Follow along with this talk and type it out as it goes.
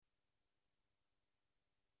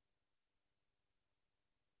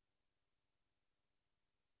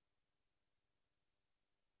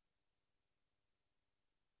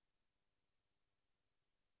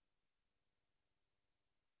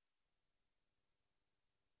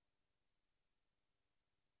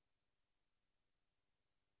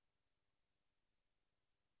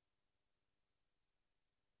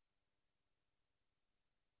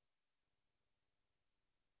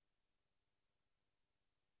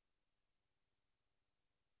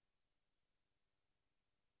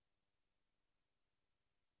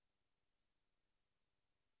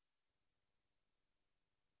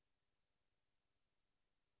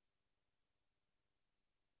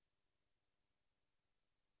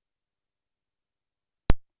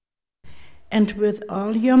and with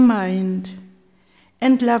all your mind,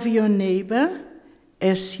 and love your neighbor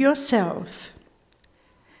as yourself."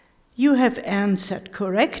 "You have answered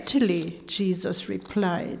correctly," Jesus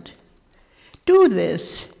replied. "Do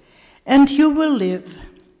this, and you will live."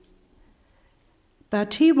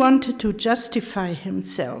 But he wanted to justify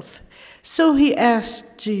himself, so he asked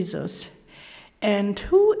Jesus, "And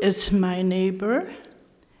who is my neighbor?"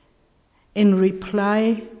 In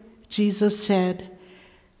reply, Jesus said,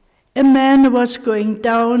 "A man was going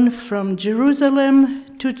down from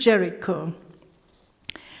Jerusalem to Jericho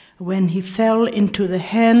when he fell into the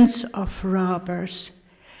hands of robbers.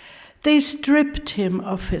 They stripped him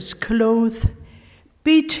of his clothes,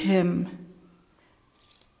 beat him,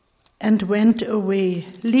 and went away,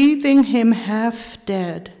 leaving him half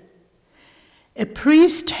dead. A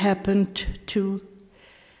priest happened to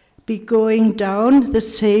be going down the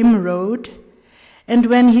same road, and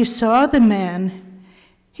when he saw the man,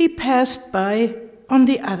 he passed by on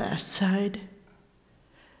the other side.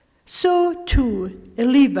 So too a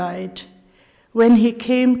Levite, when he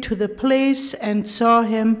came to the place and saw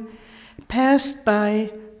him, passed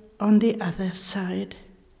by on the other side.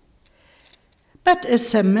 But a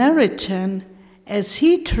Samaritan, as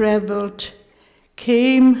he traveled,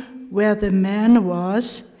 came where the man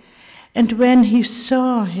was, and when he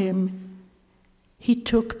saw him, he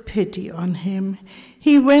took pity on him.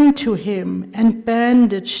 He went to him and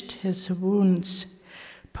bandaged his wounds,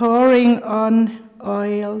 pouring on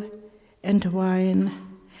oil and wine.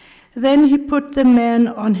 Then he put the man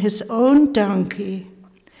on his own donkey,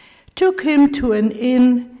 took him to an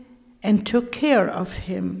inn, and took care of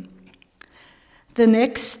him. The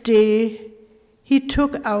next day he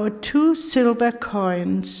took out 2 silver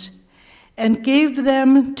coins and gave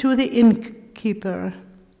them to the innkeeper.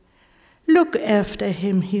 "Look after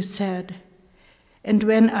him," he said, "and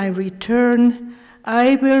when I return,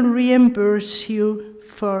 I will reimburse you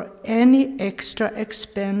for any extra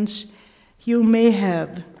expense you may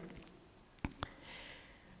have."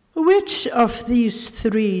 Which of these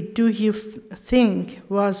 3 do you think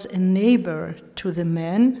was a neighbor to the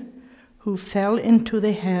man who fell into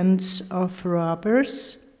the hands of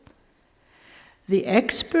robbers? The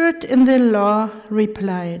expert in the law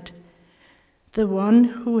replied, "The one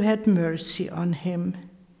who had mercy on him."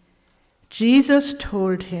 Jesus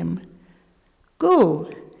told him, "Go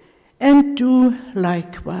and do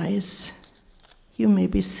likewise." You may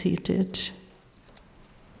be seated.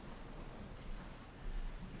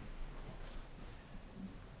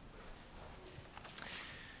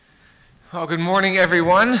 Well, good morning,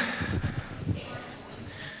 everyone.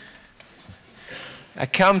 I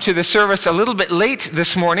come to the service a little bit late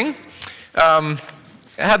this morning. I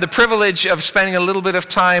had the privilege of spending a little bit of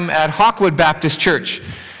time at Hawkwood Baptist Church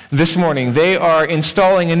this morning. They are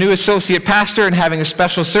installing a new associate pastor and having a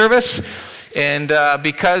special service. And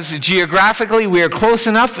because geographically we are close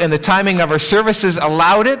enough and the timing of our services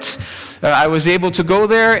allowed it, I was able to go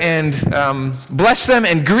there and bless them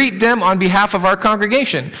and greet them on behalf of our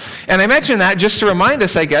congregation. And I mention that just to remind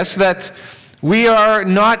us, I guess, that we are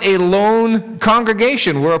not a lone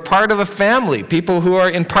congregation. We're a part of a family. People who are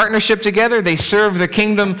in partnership together, they serve the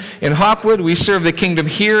kingdom in Hawkwood. We serve the kingdom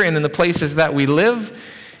here and in the places that we live.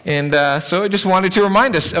 And so I just wanted to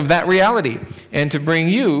remind us of that reality and to bring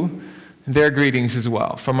you their greetings as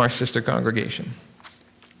well from our sister congregation.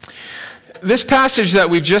 This passage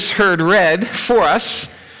that we've just heard read for us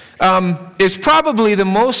is probably the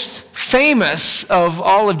most famous of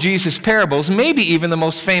all of Jesus' parables, maybe even the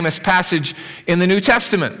most famous passage in the New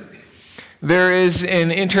Testament. There is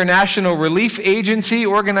an international relief agency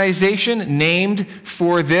organization named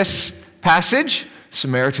for this passage,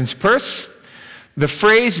 Samaritan's Purse. The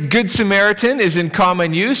phrase Good Samaritan is in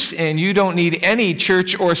common use, and you don't need any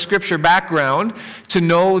church or scripture background to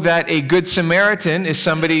know that a Good Samaritan is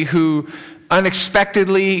somebody who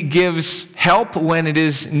unexpectedly gives help when it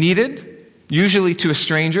is needed, usually to a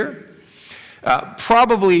stranger.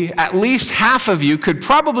 Probably at least half of you could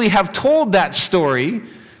probably have told that story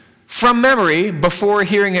from memory before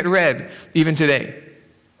hearing it read, even today.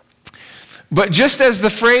 But just as the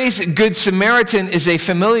phrase Good Samaritan is a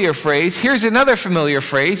familiar phrase, here's another familiar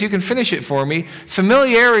phrase. You can finish it for me.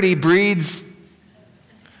 Familiarity breeds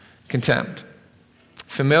contempt.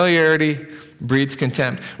 Familiarity breeds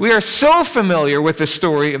contempt. We are so familiar with the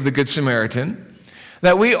story of the Good Samaritan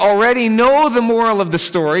that we already know the moral of the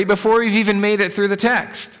story before we've even made it through the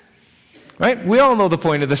text. Right? We all know the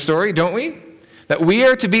point of the story, don't we? That we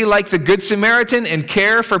are to be like the Good Samaritan and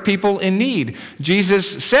care for people in need.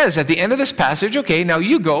 Jesus says at the end of this passage, okay, now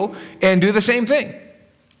you go and do the same thing.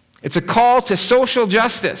 It's a call to social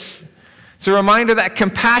justice, It's a reminder that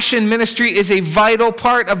compassion ministry is a vital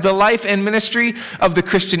part of the life and ministry of the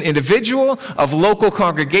Christian individual, of local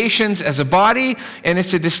congregations as a body, and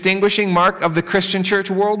it's a distinguishing mark of the Christian church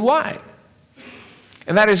worldwide.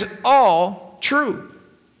 And that is all true.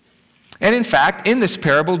 And in fact, in this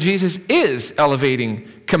parable, Jesus is elevating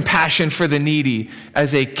compassion for the needy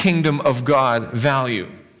as a kingdom of God value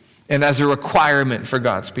and as a requirement for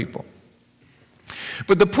God's people.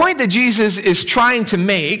 But the point that Jesus is trying to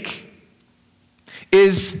make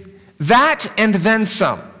is that and then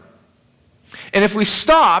some. And if we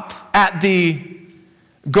stop at the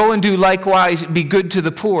go and do likewise, be good to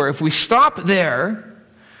the poor, if we stop there,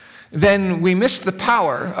 then we miss the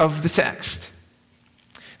power of the text.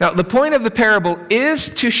 Now, the point of the parable is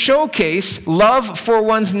to showcase love for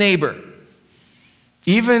one's neighbor,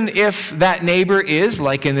 even if that neighbor is,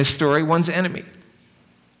 like in this story, one's enemy.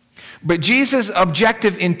 But Jesus'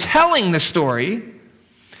 objective in telling the story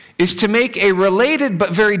is to make a related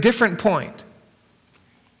but very different point.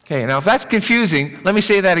 Okay, now if that's confusing, let me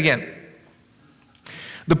say that again.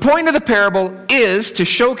 The point of the parable is to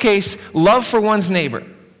showcase love for one's neighbor.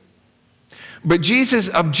 But Jesus'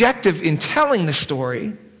 objective in telling the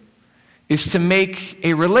story is to make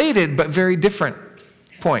a related but very different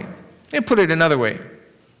point. Let me put it another way.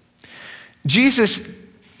 Jesus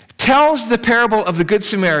tells the parable of the Good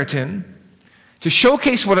Samaritan to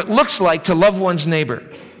showcase what it looks like to love one's neighbor.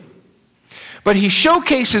 But he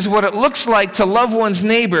showcases what it looks like to love one's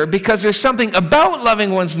neighbor because there's something about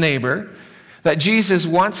loving one's neighbor that Jesus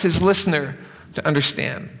wants his listener to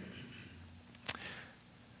understand.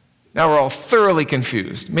 Now we're all thoroughly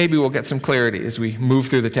confused. Maybe we'll get some clarity as we move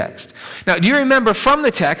through the text. Now, do you remember from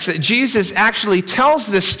the text that Jesus actually tells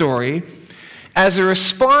this story as a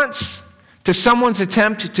response to someone's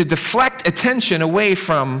attempt to deflect attention away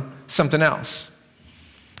from something else?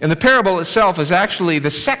 And the parable itself is actually the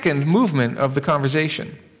second movement of the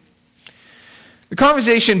conversation. The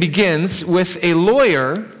conversation begins with a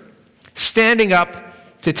lawyer standing up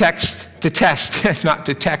to test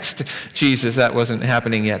Jesus. That wasn't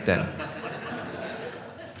happening yet then.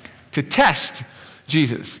 To test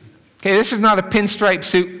Jesus. Okay, this is not a pinstripe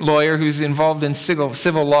suit lawyer who's involved in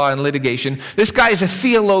civil law and litigation. This guy is a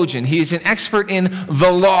theologian. He is an expert in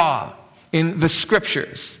the law, in the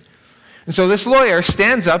scriptures. And so this lawyer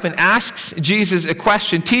stands up and asks Jesus a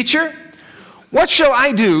question. Teacher, what shall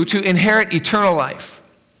I do to inherit eternal life?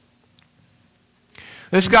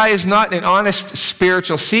 This guy is not an honest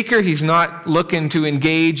spiritual seeker. He's not looking to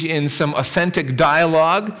engage in some authentic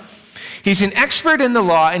dialogue. He's an expert in the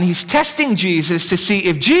law, and he's testing Jesus to see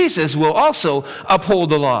if Jesus will also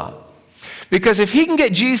uphold the law. Because if he can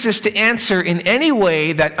get Jesus to answer in any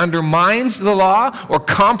way that undermines the law or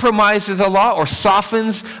compromises the law or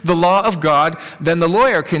softens the law of God, then the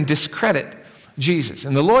lawyer can discredit Jesus.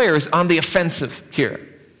 And the lawyer is on the offensive here.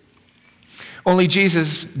 Only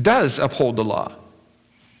Jesus does uphold the law.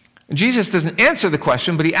 Jesus doesn't answer the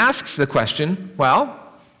question, but he asks the question, well,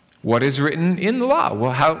 what is written in the law?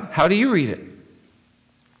 Well, how do you read it?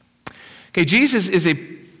 Okay, Jesus is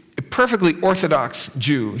a perfectly orthodox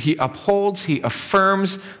Jew. He upholds, he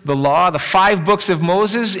affirms the law, the 5 books of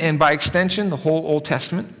Moses, and by extension, the whole Old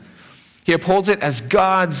Testament. He upholds it as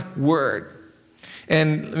God's word.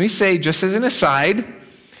 And let me say, just as an aside,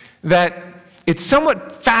 that it's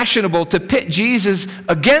somewhat fashionable to pit Jesus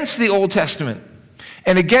against the Old Testament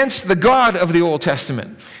and against the God of the Old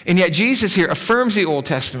Testament. And yet Jesus here affirms the Old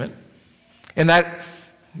Testament. And that,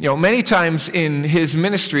 many times in his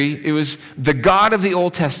ministry, it was the God of the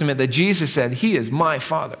Old Testament that Jesus said, he is my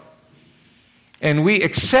Father. And we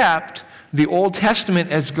accept the Old Testament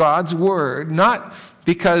as God's word, not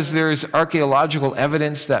because there's archaeological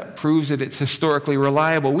evidence that proves that it's historically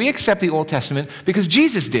reliable. We accept the Old Testament because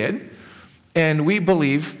Jesus did, and we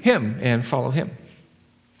believe him and follow him.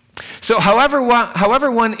 So however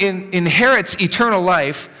one inherits eternal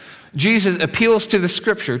life, Jesus appeals to the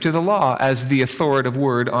scripture, to the law, as the authoritative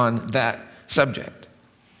word on that subject.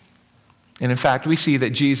 And in fact, we see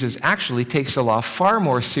that Jesus actually takes the law far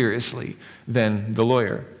more seriously than the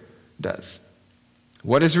lawyer does.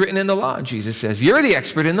 What is written in the law? Jesus says, you're the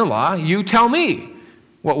expert in the law. You tell me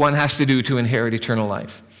what one has to do to inherit eternal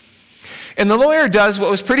life. And the lawyer does what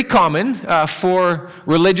was pretty common for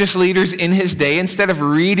religious leaders in his day. Instead of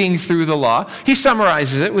reading through the law, he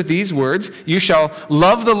summarizes it with these words: you shall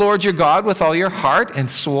love the Lord your God with all your heart and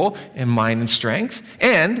soul and mind and strength,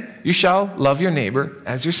 and you shall love your neighbor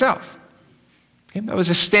as yourself. Okay, that was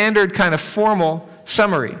a standard kind of formal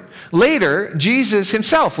summary. Later, Jesus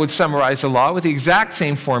himself would summarize the law with the exact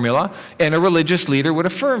same formula, and a religious leader would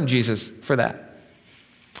affirm Jesus for that.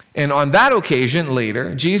 And on that occasion,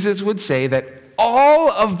 later, Jesus would say that all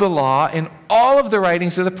of the law and all of the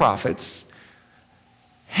writings of the prophets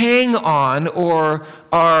hang on or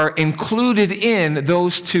are included in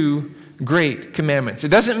those two great commandments. It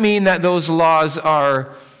doesn't mean that those laws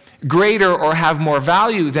are greater or have more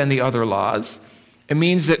value than the other laws. It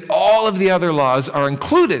means that all of the other laws are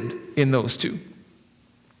included in those two.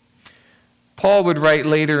 Paul would write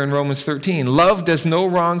later in Romans 13, love does no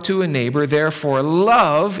wrong to a neighbor, therefore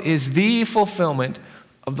love is the fulfillment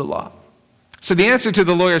of the law. So the answer to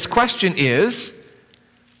the lawyer's question is,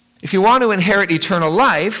 if you want to inherit eternal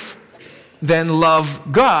life, then love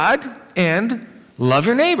God and love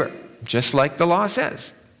your neighbor, just like the law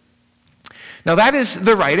says. Now that is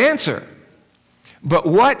the right answer. But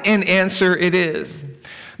what an answer it is.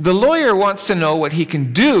 The lawyer wants to know what he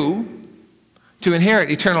can do to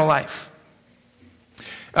inherit eternal life.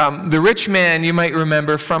 The rich man, you might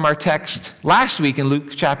remember from our text last week in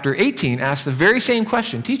Luke chapter 18, asked the very same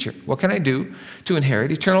question, teacher, what can I do to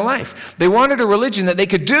inherit eternal life? They wanted a religion that they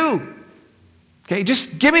could do. Okay,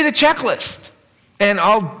 just give me the checklist and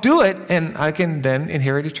I'll do it and I can then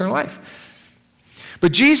inherit eternal life.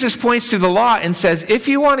 But Jesus points to the law and says, if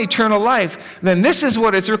you want eternal life, then this is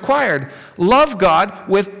what is required. Love God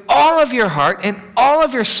with all of your heart and all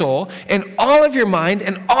of your soul and all of your mind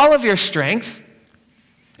and all of your strength.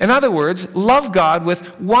 In other words, love God with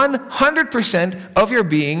 100% of your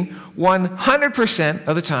being, 100%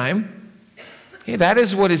 of the time. Okay, that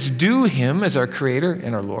is what is due him as our Creator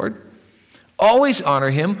and our Lord. Always honor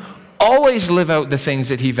him. Always live out the things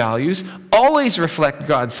that he values. Always reflect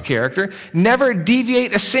God's character. Never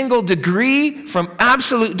deviate a single degree from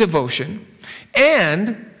absolute devotion.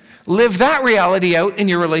 And live that reality out in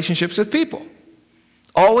your relationships with people.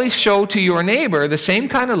 Always show to your neighbor the same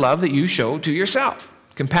kind of love that you show to yourself.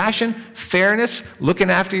 Compassion, fairness, looking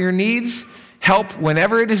after your needs, help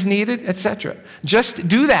whenever it is needed, etc. Just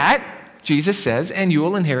do that, Jesus says, and you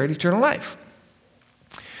will inherit eternal life.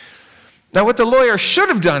 Now, what the lawyer should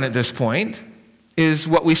have done at this point is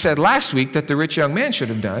what we said last week that the rich young man should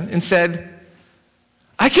have done and said,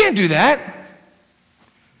 I can't do that.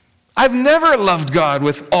 I've never loved God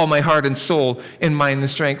with all my heart and soul and mind and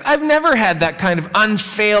strength. I've never had that kind of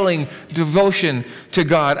unfailing devotion to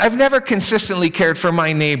God. I've never consistently cared for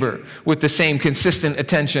my neighbor with the same consistent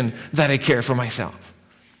attention that I care for myself.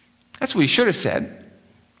 That's what he should have said.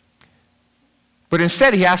 But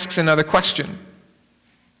instead, he asks another question.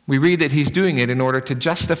 We read that he's doing it in order to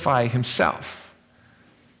justify himself,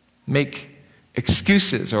 make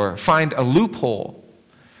excuses, or find a loophole.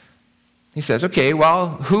 He says, okay, well,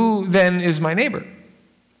 who then is my neighbor?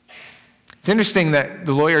 It's interesting that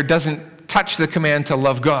the lawyer doesn't touch the command to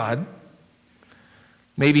love God.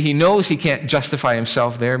 Maybe he knows he can't justify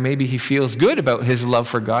himself there. Maybe he feels good about his love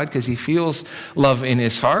for God because he feels love in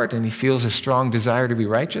his heart and he feels a strong desire to be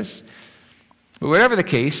righteous. But whatever the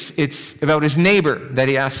case, it's about his neighbor that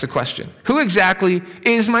he asks the question. Who exactly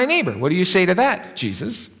is my neighbor? What do you say to that,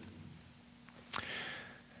 Jesus?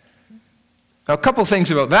 Now, a couple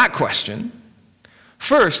things about that question.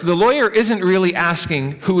 First, the lawyer isn't really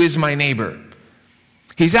asking, who is my neighbor?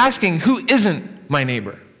 He's asking, who isn't my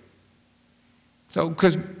neighbor? So,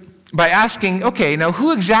 because by asking, okay, now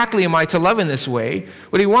who exactly am I to love in this way?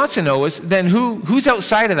 What he wants to know is, then who's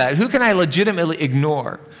outside of that? Who can I legitimately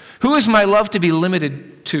ignore? Who is my love to be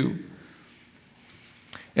limited to?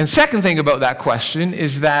 And second thing about that question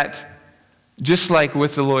is that just like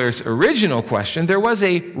with the lawyer's original question, there was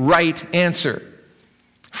a right answer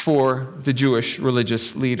for the Jewish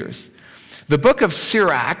religious leaders. The book of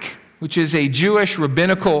Sirach, which is a Jewish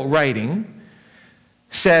rabbinical writing,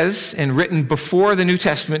 says, and written before the New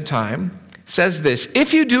Testament time, says this: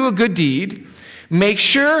 if you do a good deed, make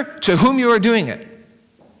sure to whom you are doing it.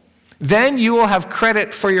 Then you will have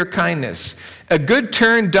credit for your kindness. A good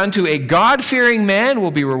turn done to a God-fearing man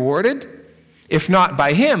will be rewarded. If not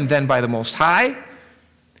by him, then by the Most High.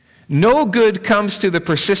 No good comes to the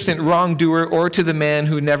persistent wrongdoer or to the man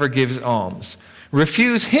who never gives alms.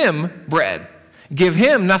 Refuse him bread. Give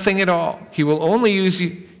him nothing at all. He will only use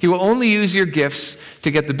your gifts to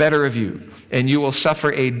get the better of you, and you will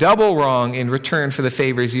suffer a double wrong in return for the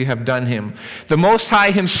favors you have done him. The Most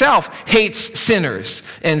High himself hates sinners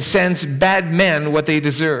and sends bad men what they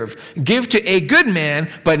deserve. Give to a good man,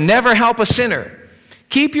 but never help a sinner.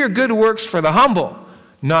 Keep your good works for the humble,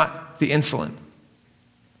 not the insolent.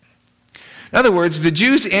 In other words, the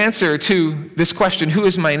Jews' answer to this question, who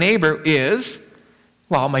is my neighbor, is,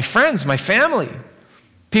 well, my friends, my family,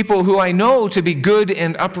 people who I know to be good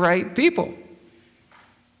and upright people.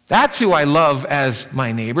 That's who I love as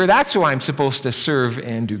my neighbor. That's who I'm supposed to serve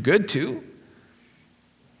and do good to.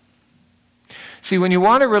 See, when you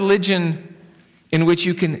want a religion in which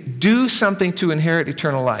you can do something to inherit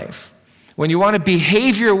eternal life, when you want to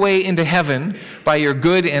behave your way into heaven by your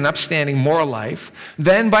good and upstanding moral life,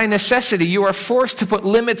 then by necessity you are forced to put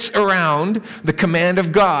limits around the command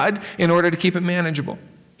of God in order to keep it manageable.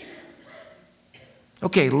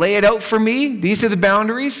 Okay, lay it out for me. These are the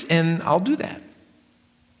boundaries, and I'll do that.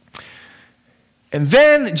 And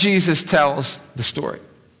then Jesus tells the story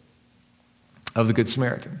of the Good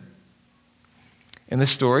Samaritan. And the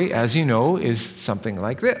story, as you know, is something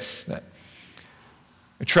like this. That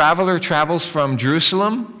a traveler travels from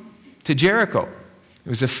Jerusalem to Jericho. It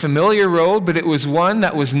was a familiar road, but it was one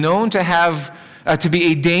that was known to be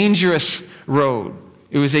a dangerous road.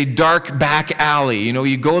 It was a dark back alley.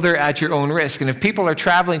 You go there at your own risk. And if people are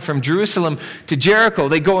traveling from Jerusalem to Jericho,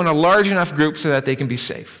 they go in a large enough group so that they can be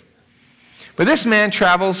safe. But this man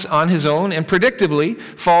travels on his own and predictably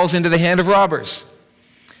falls into the hand of robbers.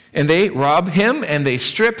 And they rob him, and they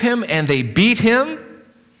strip him, and they beat him,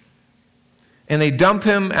 and they dump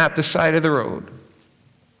him at the side of the road,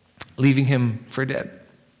 leaving him for dead.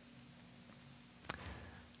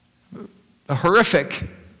 A horrific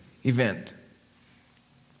event.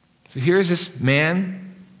 So here's this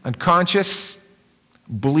man, unconscious,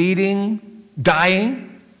 bleeding,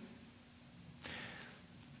 dying.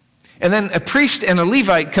 And then a priest and a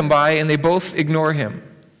Levite come by, and they both ignore him.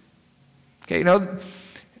 Okay, Now,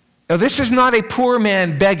 this is not a poor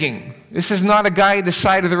man begging. This is not a guy at the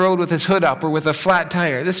side of the road with his hood up or with a flat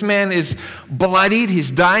tire. This man is bloodied. He's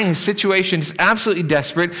dying. His situation is absolutely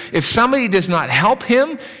desperate. If somebody does not help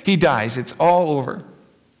him, he dies. It's all over.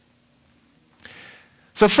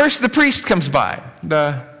 So first the priest comes by,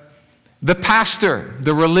 the pastor,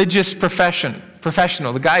 the religious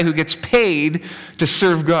professional, the guy who gets paid to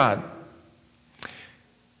serve God.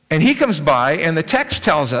 And he comes by, and the text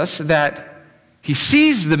tells us that he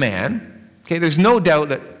sees the man. Okay, there's no doubt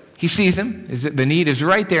that he sees him. The need is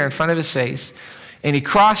right there in front of his face. And he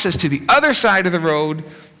crosses to the other side of the road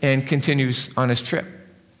and continues on his trip.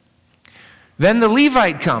 Then the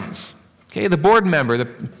Levite comes. Okay, the board member,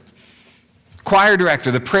 the choir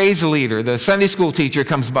director, the praise leader, the Sunday school teacher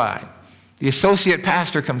comes by. The associate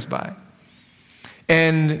pastor comes by.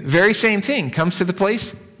 And very same thing, comes to the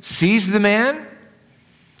place, sees the man,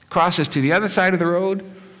 crosses to the other side of the road,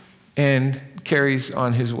 and carries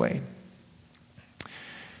on his way.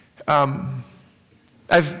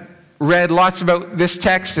 I've read lots about this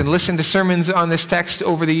text and listened to sermons on this text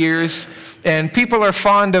over the years, and people are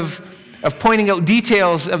fond of pointing out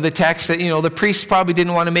details of the text that, the priest probably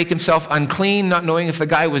didn't want to make himself unclean, not knowing if the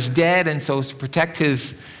guy was dead, and so to protect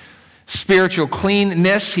his spiritual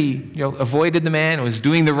cleanness, he avoided the man and was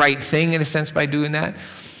doing the right thing in a sense by doing that.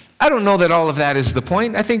 I don't know that all of that is the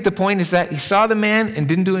point. I think the point is that he saw the man and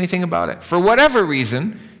didn't do anything about it. For whatever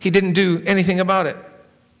reason, he didn't do anything about it.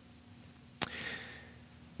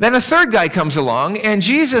 Then a third guy comes along, and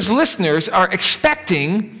Jesus' listeners are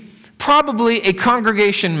expecting probably a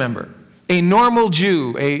congregation member, a normal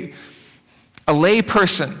Jew, a lay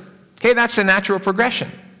person. Okay, that's a natural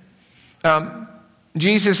progression.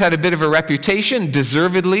 Jesus had a bit of a reputation,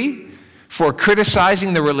 deservedly, for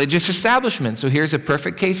criticizing the religious establishment. So here's a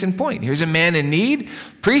perfect case in point. Here's a man in need.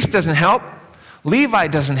 Priest doesn't help. Levi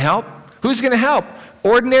doesn't help. Who's going to help?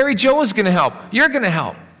 Ordinary Joe is going to help. You're going to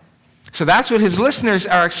help. So that's what his listeners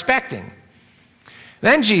are expecting.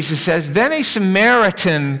 Then Jesus says, then a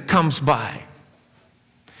Samaritan comes by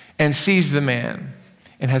and sees the man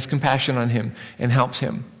and has compassion on him and helps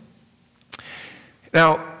him.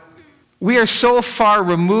 Now, we are so far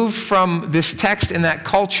removed from this text and that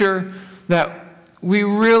culture that we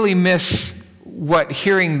really miss what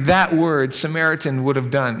hearing that word, Samaritan, would have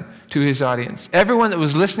done to his audience. Everyone that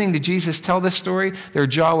was listening to Jesus tell this story, their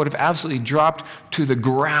jaw would have absolutely dropped to the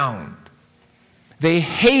ground. They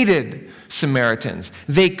hated Samaritans.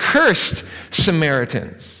 They cursed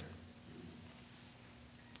Samaritans.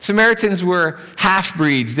 Samaritans were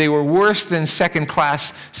half-breeds. They were worse than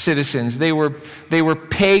second-class citizens. They were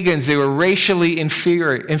pagans. They were racially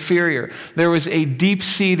inferior. There was a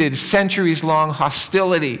deep-seated, centuries-long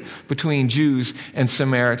hostility between Jews and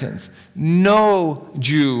Samaritans. No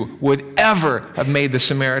Jew would ever have made the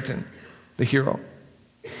Samaritan the hero.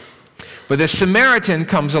 But the Samaritan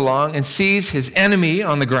comes along and sees his enemy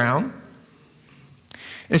on the ground.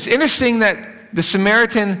 It's interesting that the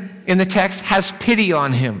Samaritan in the text has pity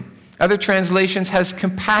on him. Other translations has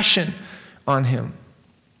compassion on him.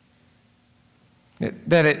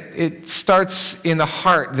 It starts in the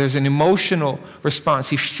heart. There's an emotional response.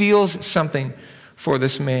 He feels something for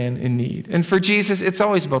this man in need. And for Jesus, it's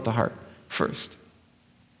always about the heart first.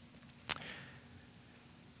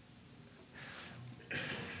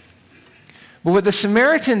 But what the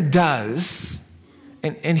Samaritan does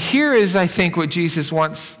And here is, I think, what Jesus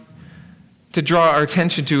wants to draw our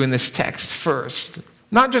attention to in this text first.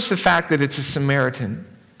 Not just the fact that it's a Samaritan,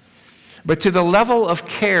 but to the level of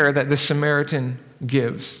care that the Samaritan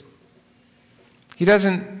gives. He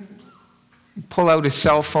doesn't pull out his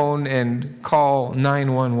cell phone and call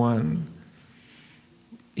 911.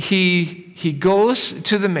 He goes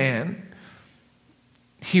to the man.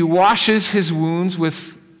 He washes his wounds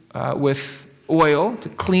with oil to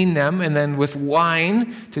clean them, and then with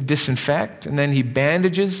wine to disinfect, and then he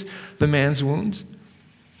bandages the man's wounds.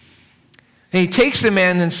 And he takes the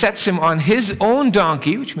man and sets him on his own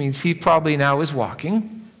donkey, which means he probably now is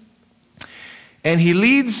walking, and he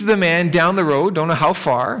leads the man down the road, don't know how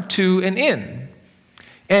far, to an inn.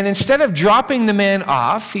 And instead of dropping the man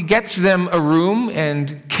off, he gets them a room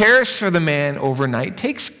and cares for the man overnight,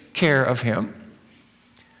 takes care of him,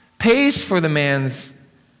 pays for the man's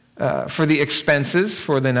for the expenses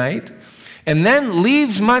for the night, and then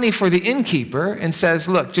leaves money for the innkeeper and says,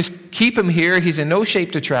 look, just keep him here. He's in no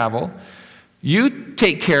shape to travel. You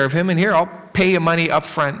take care of him, and here, I'll pay you money up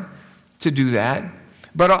front to do that.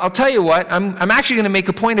 But I'll tell you what, I'm actually going to make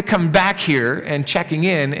a point of coming back here and checking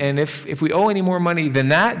in, and if we owe any more money than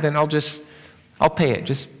that, then I'll pay it.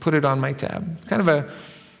 Just put it on my tab. Kind of a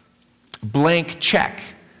blank check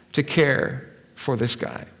to care for this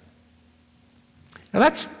guy. Now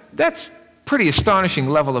that's pretty astonishing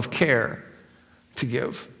level of care to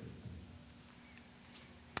give.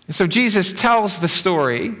 And so Jesus tells the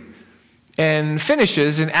story and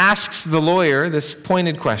finishes and asks the lawyer this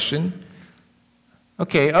pointed question.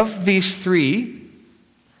 Okay, of these three,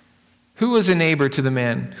 who was a neighbor to the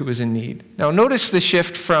man who was in need? Now notice the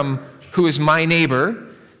shift from who is my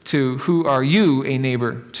neighbor to who are you a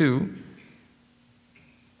neighbor to?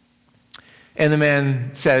 And the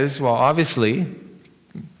man says, well, obviously,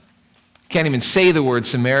 can't even say the word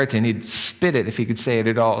Samaritan. He'd spit it if he could say it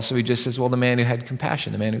at all. So he just says, well, the man who had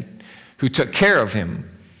compassion, the man who took care of him.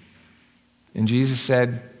 And Jesus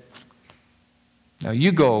said, now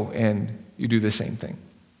you go and you do the same thing.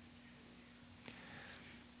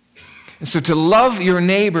 And so to love your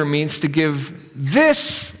neighbor means to give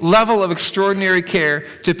this level of extraordinary care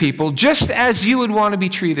to people just as you would want to be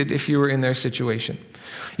treated if you were in their situation.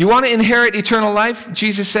 You want to inherit eternal life,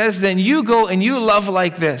 Jesus says, then you go and you love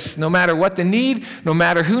like this. No matter what the need, no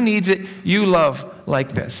matter who needs it, you love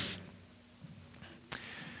like this.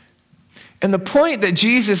 And the point that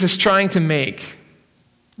Jesus is trying to make,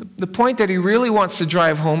 the point that he really wants to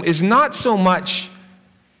drive home, is not so much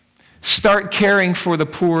start caring for the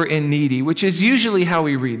poor and needy, which is usually how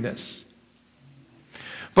we read this.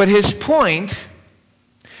 But his point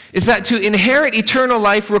is that to inherit eternal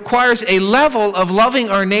life requires a level of loving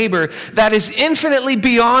our neighbor that is infinitely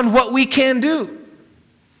beyond what we can do.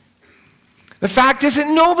 The fact is that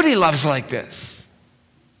nobody loves like this.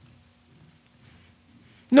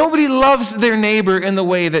 Nobody loves their neighbor in the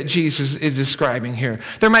way that Jesus is describing here.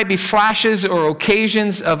 There might be flashes or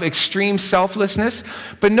occasions of extreme selflessness,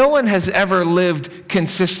 but no one has ever lived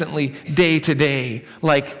consistently day to day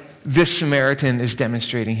like this Samaritan is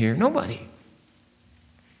demonstrating here. Nobody.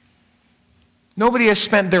 Nobody has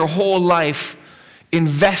spent their whole life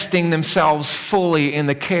investing themselves fully in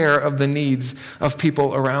the care of the needs of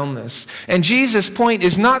people around us. And Jesus' point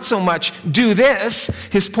is not so much do this.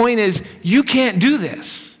 His point is you can't do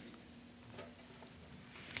this.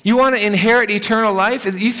 You want to inherit eternal life?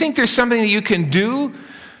 You think there's something that you can do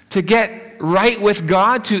to get right with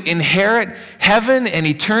God, to inherit heaven and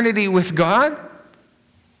eternity with God?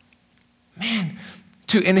 Man,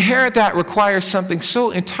 to inherit that requires something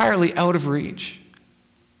so entirely out of reach.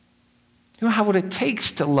 You know what it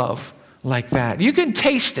takes to love like that. You can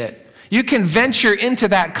taste it. You can venture into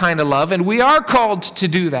that kind of love, and we are called to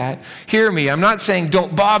do that. Hear me, I'm not saying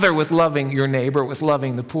don't bother with loving your neighbor, with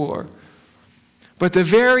loving the poor. But the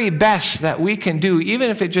very best that we can do, even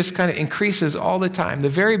if it just kind of increases all the time, the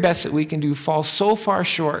very best that we can do falls so far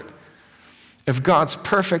short of God's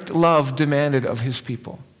perfect love demanded of his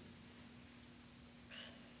people.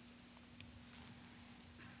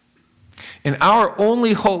 And our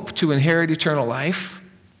only hope to inherit eternal life,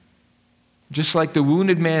 just like the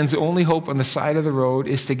wounded man's only hope on the side of the road,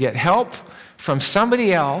 is to get help from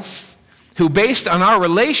somebody else who, based on our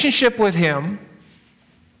relationship with him,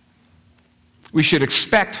 we should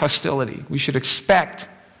expect hostility. We should expect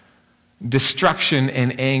destruction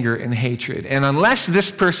and anger and hatred. And unless this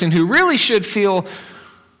person who really should feel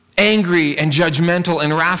angry and judgmental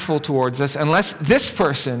and wrathful towards us, unless this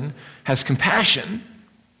person has compassion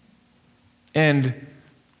and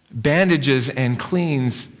bandages and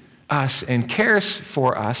cleans us and cares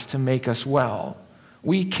for us to make us well,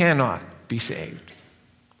 we cannot be saved.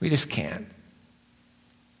 We just can't.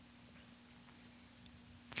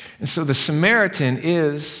 And so the Samaritan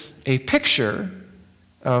is a picture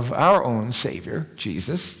of our own Savior,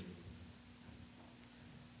 Jesus.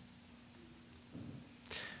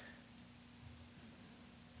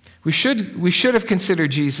 We should have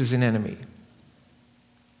considered Jesus an enemy.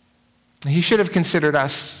 He should have considered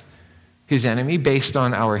us his enemy based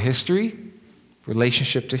on our history,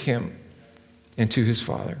 relationship to him, and to his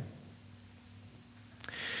Father.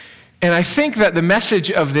 And I think that the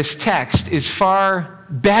message of this text is far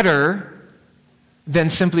better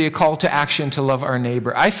than simply a call to action to love our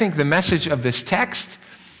neighbor. I think the message of this text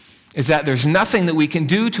is that there's nothing that we can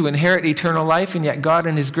do to inherit eternal life, and yet God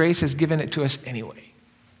in his grace has given it to us anyway.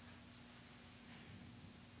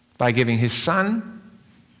 By giving his Son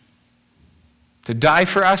to die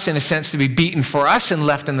for us, in a sense to be beaten for us and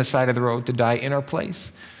left on the side of the road to die in our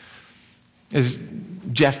place. As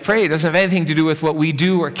Jeff prayed, it doesn't have anything to do with what we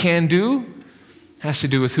do or can do. It has to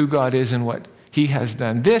do with who God is and what he has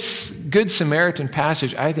done. This Good Samaritan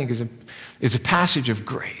passage, I think, is a passage of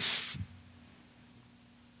grace.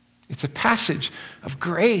 It's a passage of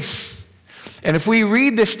grace. And if we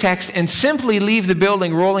read this text and simply leave the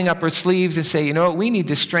building rolling up our sleeves and say, you know what, we need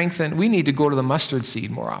to strengthen, we need to go to the mustard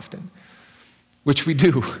seed more often, which we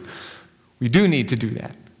do. We do need to do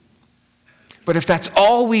that. But if that's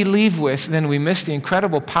all we leave with, then we miss the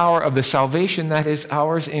incredible power of the salvation that is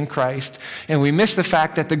ours in Christ. And we miss the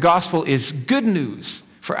fact that the gospel is good news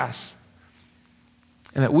for us.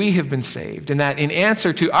 And that we have been saved. And that in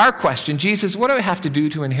answer to our question, Jesus, what do I have to do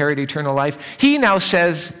to inherit eternal life? He now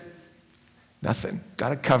says, nothing.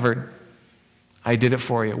 Got it covered. I did it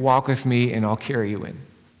for you. Walk with me and I'll carry you in.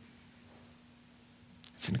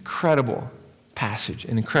 It's an incredible passage,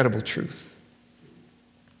 an incredible truth.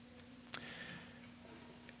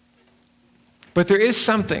 But there is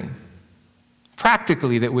something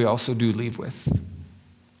practically that we also do leave with.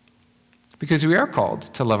 Because we are called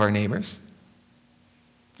to love our neighbors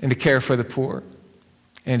and to care for the poor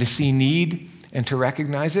and to see need and to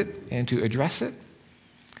recognize it and to address it.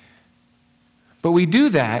 But we do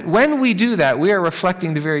that. When we do that, we are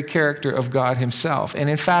reflecting the very character of God himself. And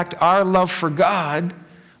in fact, our love for God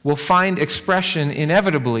will find expression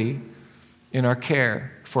inevitably in our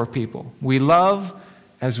care for people. We love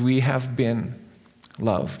as we have been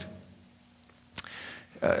loved.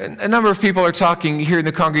 A number of people are talking here in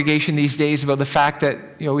the congregation these days about the fact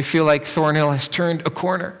that we feel like Thornhill has turned a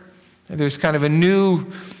corner. There's kind of a new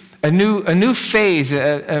phase,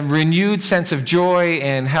 a renewed sense of joy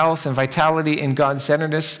and health and vitality in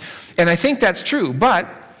God-centeredness. And I think that's true. But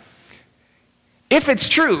if it's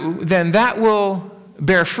true, then that will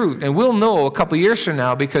bear fruit. And we'll know a couple years from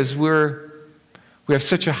now because we have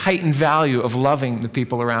such a heightened value of loving the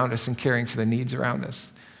people around us and caring for the needs around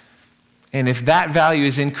us. And if that value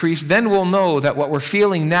is increased, then we'll know that what we're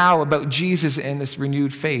feeling now about Jesus and this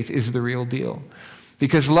renewed faith is the real deal.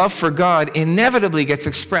 Because love for God inevitably gets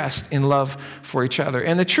expressed in love for each other.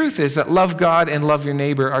 And the truth is that love God and love your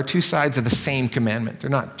neighbor are two sides of the same commandment. They're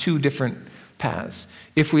not two different paths.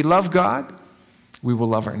 If we love God, we will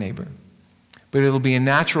love our neighbor. But it'll be a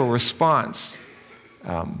natural response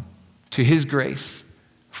to his grace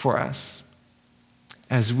for us.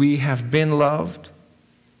 As we have been loved,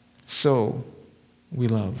 so we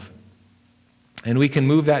love. And we can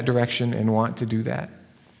move that direction and want to do that.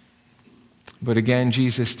 But again,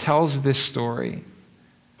 Jesus tells this story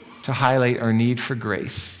to highlight our need for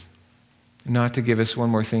grace, not to give us one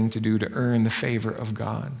more thing to do to earn the favor of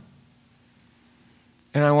God.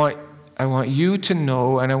 And I want you to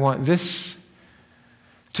know, and I want this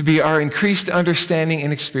to be our increased understanding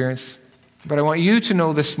and experience, but I want you to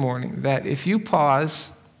know this morning that if you pause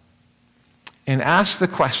and ask the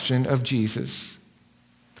question of Jesus,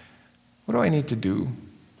 what do I need to do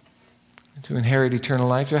to inherit eternal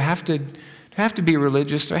life? Do I have to be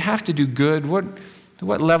religious? Do I have to do good? What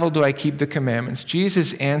level do I keep the commandments?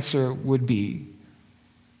 Jesus' answer would be,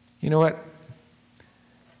 you know what?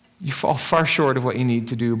 You fall far short of what you need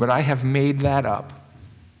to do, but I have made that up.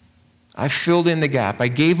 I filled in the gap. I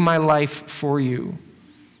gave my life for you.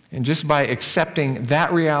 And just by accepting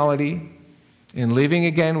that reality and living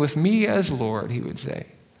again with me as Lord, he would say,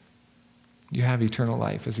 you have eternal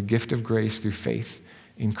life as a gift of grace through faith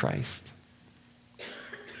in Christ.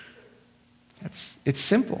 It's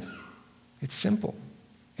simple. It's simple.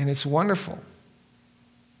 And it's wonderful.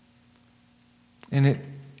 And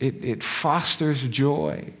it fosters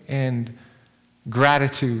joy and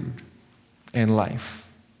gratitude and life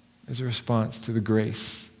as a response to the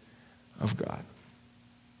grace of God.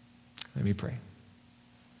 Let me pray.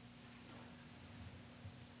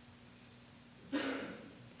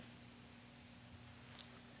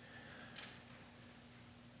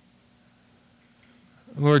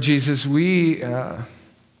 Lord Jesus, we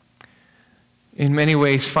in many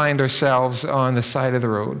ways find ourselves on the side of the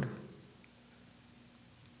road.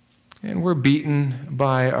 And we're beaten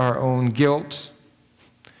by our own guilt,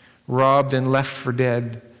 robbed and left for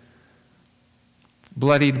dead,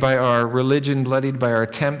 bloodied by our religion, bloodied by our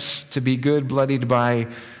attempts to be good, bloodied by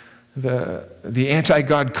the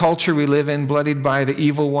anti-God culture we live in, bloodied by the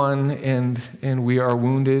evil one, and we are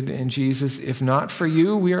wounded. And Jesus, if not for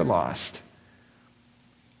you, we are lost.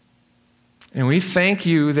 And we thank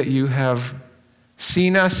you that you have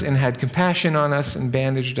seen us and had compassion on us and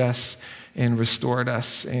bandaged us and restored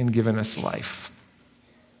us and given us life.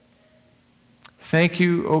 Thank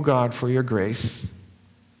you, O God, for your grace.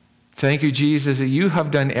 Thank you, Jesus, that you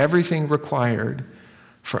have done everything required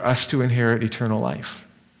for us to inherit eternal life.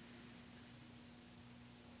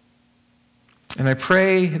 And I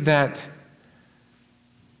pray that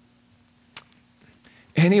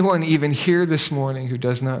anyone even here this morning who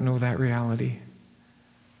does not know that reality,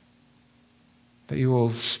 that you will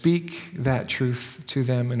speak that truth to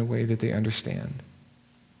them in a way that they understand.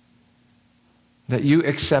 That you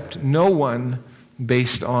accept no one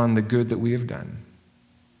based on the good that we have done.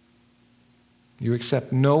 You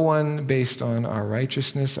accept no one based on our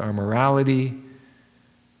righteousness, our morality.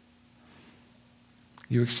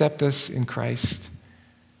 You accept us in Christ,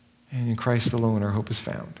 and in Christ alone our hope is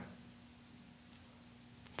found.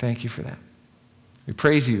 Thank you for that. We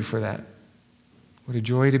praise you for that. What a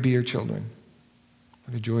joy to be your children.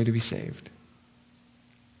 What a joy to be saved.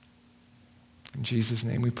 In Jesus'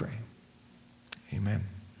 name we pray. Amen.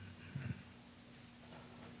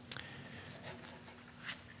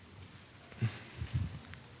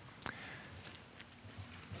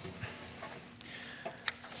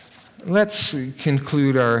 Let's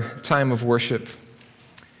conclude our time of worship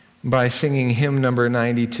by singing hymn number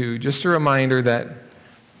 92. Just a reminder that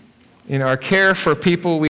in our care for people, we